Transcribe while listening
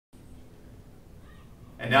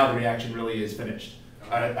And now the reaction really is finished.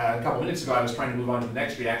 A couple minutes ago, I was trying to move on to the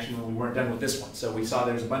next reaction when we weren't done with this one. So we saw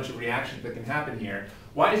there's a bunch of reactions that can happen here.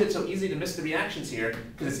 Why is it so easy to miss the reactions here?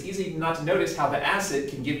 Because it's easy not to notice how the acid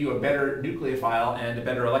can give you a better nucleophile and a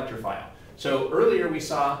better electrophile. So earlier we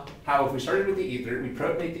saw how if we started with the ether, we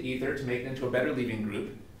protonate the ether to make it into a better leaving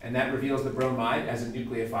group, and that reveals the bromide as a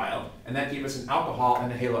nucleophile, and that gave us an alcohol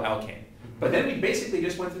and a haloalkane. But then we basically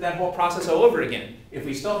just went through that whole process all over again. If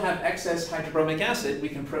we still have excess hydrobromic acid, we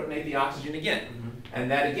can protonate the oxygen again. And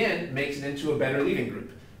that again makes it into a better leaving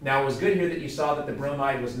group. Now it was good here that you saw that the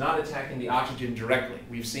bromide was not attacking the oxygen directly.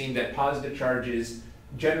 We've seen that positive charges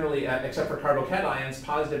generally, except for carbocations,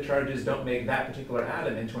 positive charges don't make that particular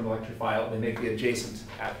atom into an electrophile, they make the adjacent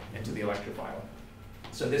atom into the electrophile.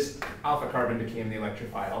 So this alpha carbon became the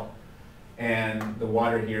electrophile, and the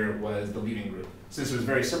water here was the leaving group. So this was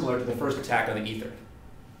very similar to the first attack on the ether.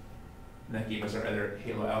 And that gave us our other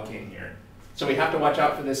haloalkane here. So we have to watch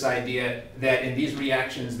out for this idea that in these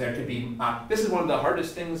reactions there could be, this is one of the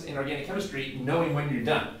hardest things in organic chemistry, knowing when you're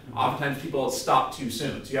done. Oftentimes people stop too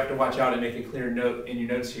soon. So you have to watch out and make a clear note in your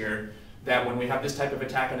notes here that when we have this type of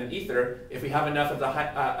attack on an ether, if we have enough of the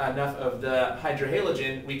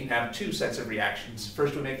hydrohalogen, we can have two sets of reactions.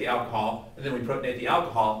 First we make the alcohol, and then we protonate the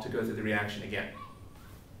alcohol to go through the reaction again.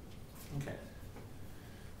 Okay.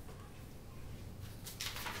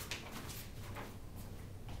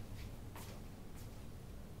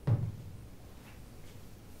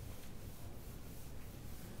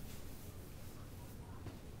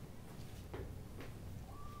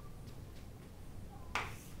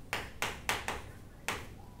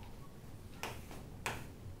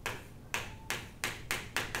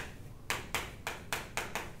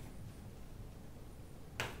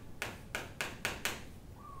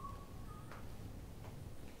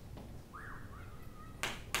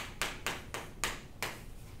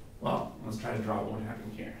 Well, let's try to draw what would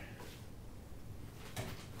happen here.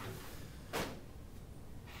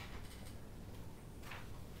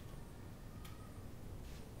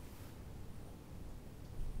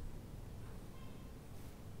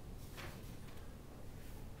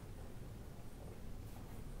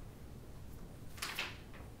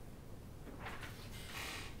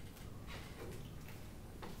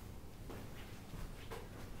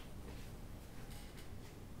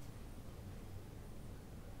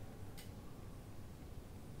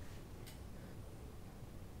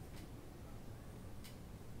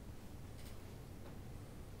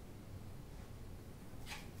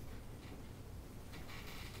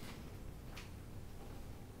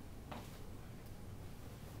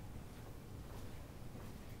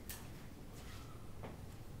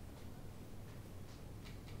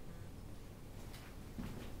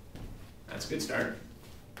 That's a good start.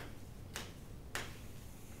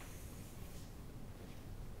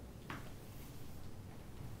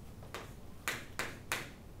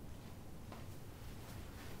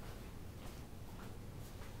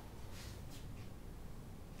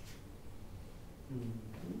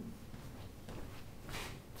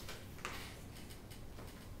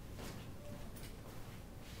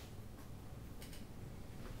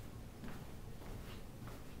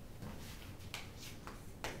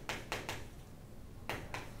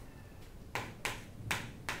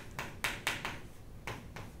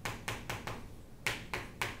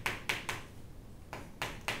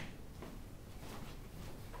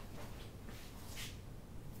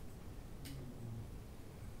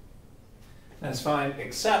 That's fine,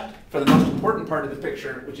 except for the most important part of the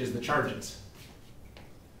picture, which is the charges.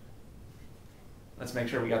 Let's make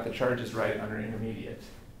sure we got the charges right under intermediate.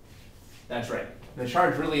 That's right. The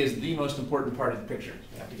charge really is the most important part of the picture.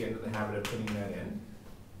 We have to get into the habit of putting that in.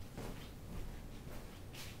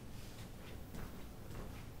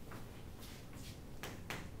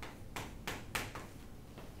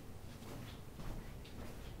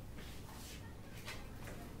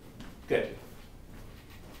 Good.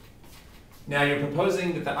 Now you're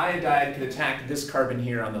proposing that the iodide could attack this carbon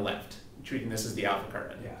here on the left, treating this as the alpha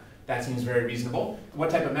carbon. Yeah. That seems very reasonable. What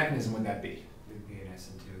type of mechanism would that be? It would be an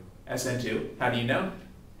SN2. SN2. How do you know?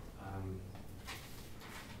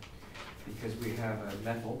 Because we have a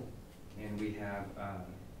methyl and we have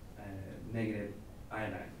a negative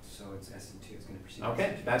iodine, so it's SN2. It's going to proceed.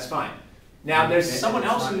 Okay, that's fine. Now there's someone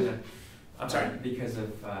else who. I'm sorry. Because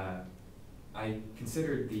of I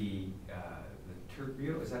considered the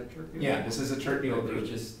terpio. Is that a terpio? Yeah, this is a terpio group. There's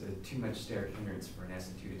just too much steric hindrance for an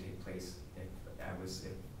SN2 to take place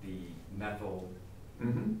if the methyl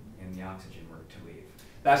and the oxygen were to leave.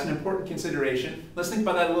 That's an important consideration. Let's think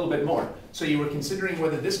about that a little bit more. So you were considering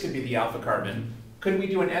whether this could be the alpha carbon. Could we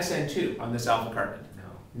do an SN2 on this alpha carbon?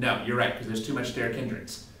 No. No, you're right, because there's too much steric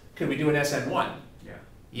hindrance. Could we do an SN1? Yeah.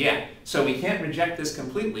 Yeah, so we can't reject this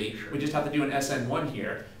completely, we just have to do an SN1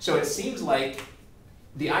 here. So it seems like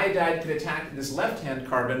the iodide could attack this left-hand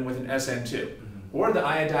carbon with an SN2, or the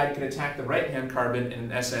iodide could attack the right-hand carbon in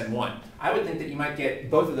an SN1. I would think that you might get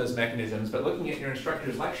both of those mechanisms, but looking at your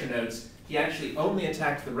instructor's lecture notes, he actually only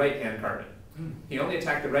attacked the right-hand carbon. He only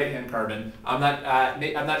attacked the right-hand carbon. I'm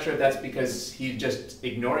not sure if that's because he's just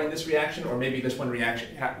ignoring this reaction, or maybe this one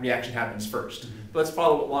reaction happens first. But let's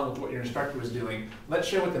follow along with what your instructor was doing. Let's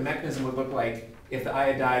show what the mechanism would look like if the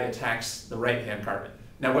iodide attacks the right-hand carbon.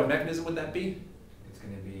 Now, what mechanism would that be? It's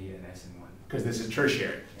going to be an SN1. Because this is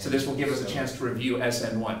tertiary. So this will give us a chance to review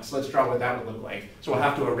SN1. So let's draw what that would look like. So we'll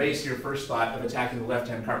have to erase your first thought of attacking the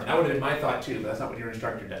left-hand carbon. That would have been my thought too, but that's not what your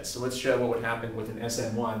instructor does. So let's show what would happen with an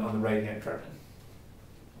SN1 on the right-hand carbon.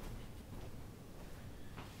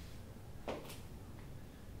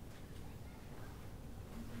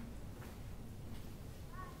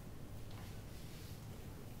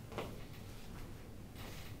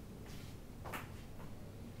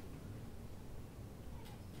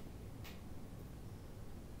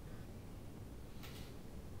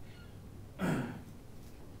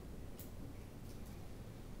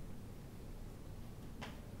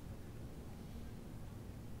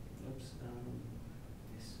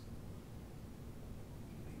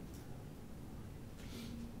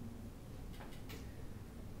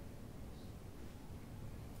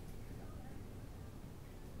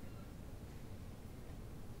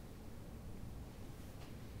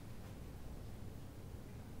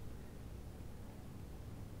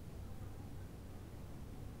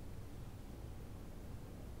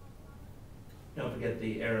 Don't forget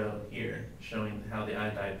the arrow here showing how the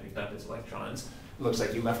iodide picked up its electrons. It looks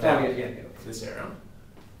like you left out this arrow.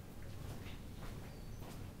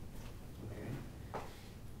 Okay.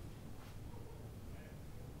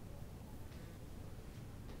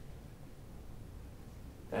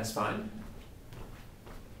 That's fine.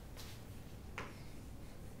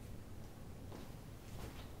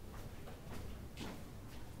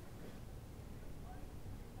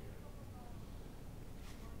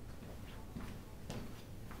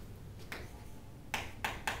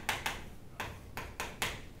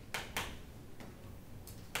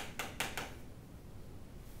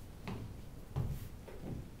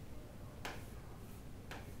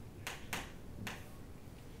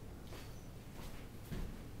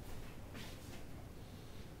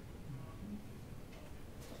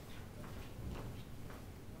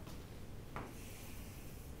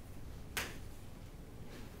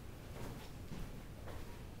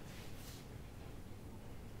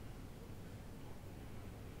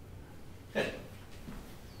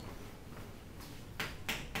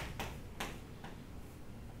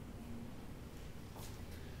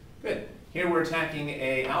 Good. Here we're attacking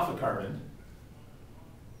a alpha carbon,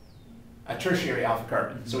 a tertiary alpha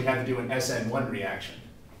carbon. So we have to do an SN1 reaction,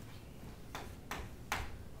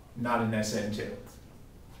 not an SN2.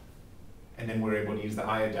 And then we're able to use the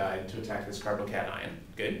iodide to attack this carbocation.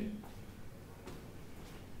 Good. And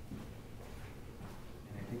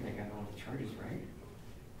I think I got all the charges right.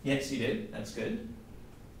 Yes, you did. That's good.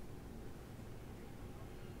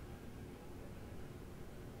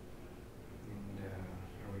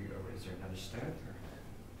 Is there another step?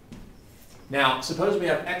 Or? Now, suppose we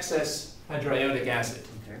have excess hydroiodic acid.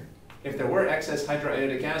 Okay. If there were excess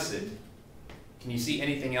hydroiodic acid, can you see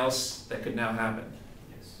anything else that could now happen?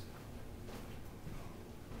 Yes.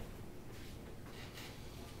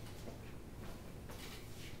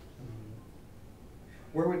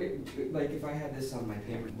 Where would it, like if I had this on my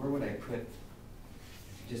paper, where would I put,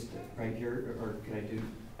 just right here, or could I do?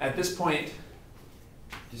 At this point,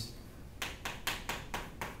 Just,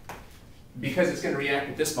 because it's going to react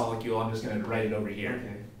with this molecule, I'm just going to write it over here.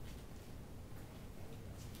 okay.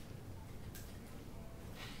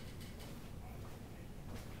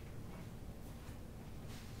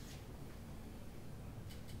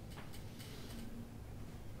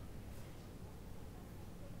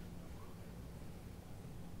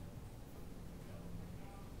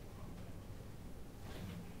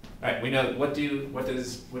 All right, we know what do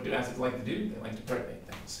acids like to do? They like to protonate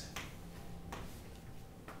things.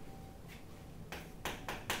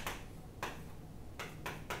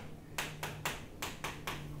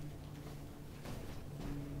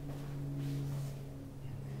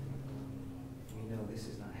 We know this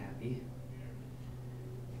is not happy.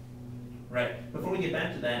 Right. Before we get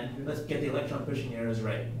back to that, let's get the electron pushing arrows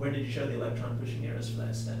right. Where did you show the electron pushing arrows for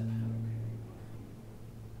that step?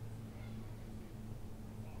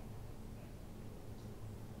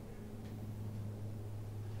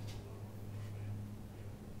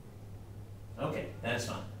 Okay, that's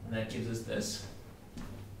fine. And that gives us this.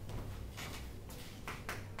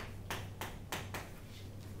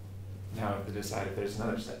 now we have to decide if there's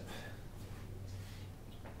another step.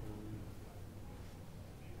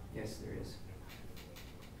 Yes, there is.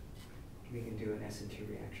 We can do an SN2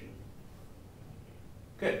 reaction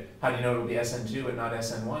Good. How do you know it'll be SN2 and not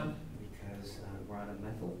SN1? because we're on a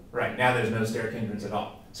methyl. Right, now there's no steric hindrance at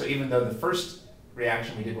all. So even though the first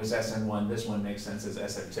reaction we did was SN1, this one makes sense as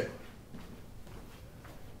SN2.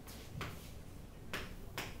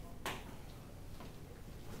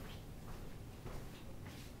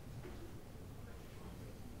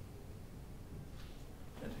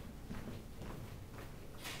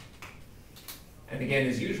 And again,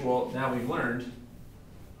 as usual, now we've learned,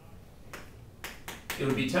 it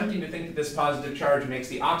would be tempting to think that this positive charge makes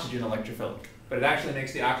the oxygen electrophilic, but it actually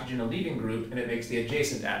makes the oxygen a leaving group and it makes the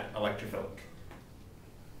adjacent atom electrophilic.